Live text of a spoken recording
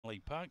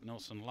Hartley Park.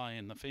 Nelson Lay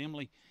and the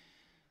family,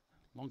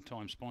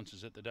 long-time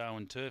sponsors at the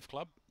Darwin Turf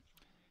Club,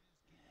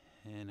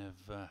 and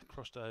have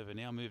crossed over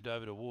now, moved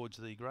over towards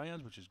the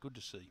grounds, which is good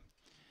to see.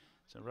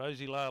 So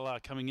Rosie Lala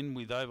coming in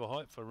with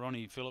overhype for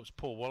Ronnie Phillips.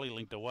 Poor Wally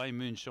linked away,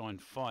 Moonshine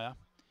Fire.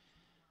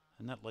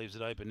 And that leaves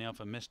it open now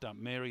for Messed Up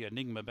Mary.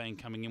 Enigma Bang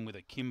coming in with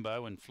a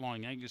Kimbo and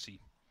Flying Agassi.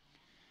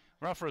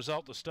 Rough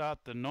result to start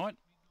the night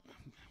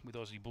with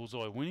Aussie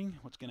Bullseye winning.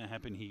 What's going to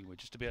happen here? We're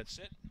just about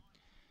set.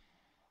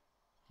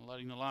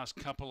 Loading the last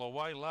couple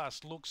away.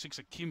 Last look, 6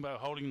 Akimbo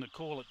holding the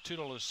call at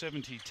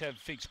 $2.70. Tab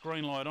fixed,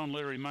 green light on.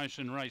 Larry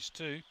Motion race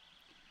 2.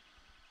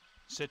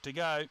 Set to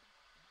go.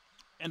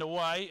 And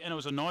away, and it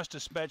was a nice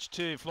dispatch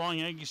too.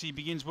 Flying Agassi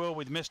begins well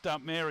with Messed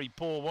Up Mary,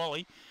 Poor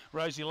Wally.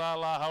 Rosie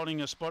Lala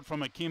holding a spot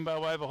from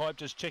Akimbo, overhype,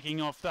 just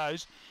checking off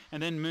those.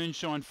 And then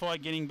Moonshine Fire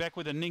getting back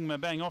with Enigma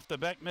Bang off the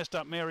back. Messed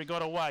Up Mary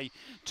got away.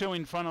 2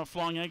 in front of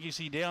Flying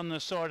Agassi down the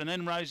side, and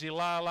then Rosie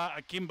Lala,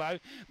 Akimbo.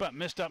 But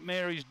Messed Up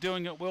Mary's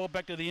doing it well.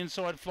 Back to the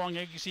inside, Flying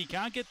Agassi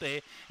can't get there.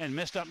 And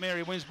Messed Up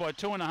Mary wins by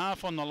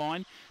 2.5 on the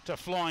line to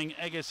Flying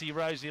Agassi,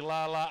 Rosie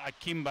Lala,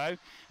 Akimbo.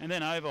 And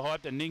then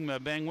overhyped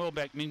Enigma Bang, well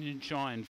back Moonshine